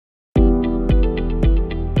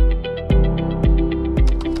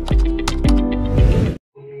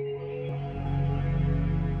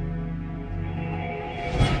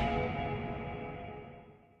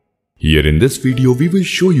Here in this video, we will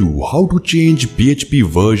show you how to change PHP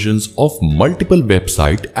versions of multiple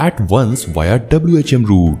websites at once via WHM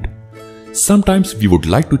route. Sometimes we would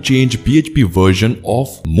like to change PHP version of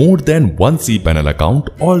more than one cPanel account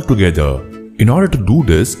altogether. In order to do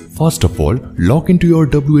this, first of all, log into your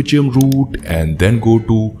WHM root and then go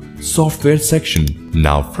to Software section.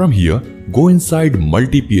 Now from here, go inside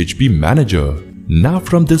MultiPHP Manager. Now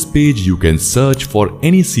from this page, you can search for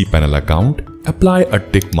any cPanel account, apply a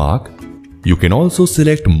tick mark. You can also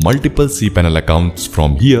select multiple cPanel accounts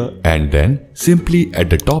from here, and then simply at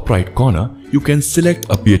the top right corner, you can select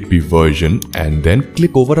a PHP version and then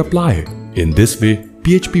click over Apply. In this way,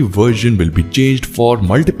 PHP version will be changed for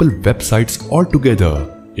multiple websites altogether.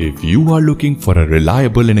 If you are looking for a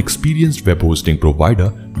reliable and experienced web hosting provider,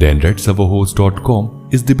 then redserverhost.com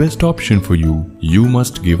is the best option for you. You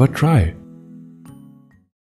must give a try.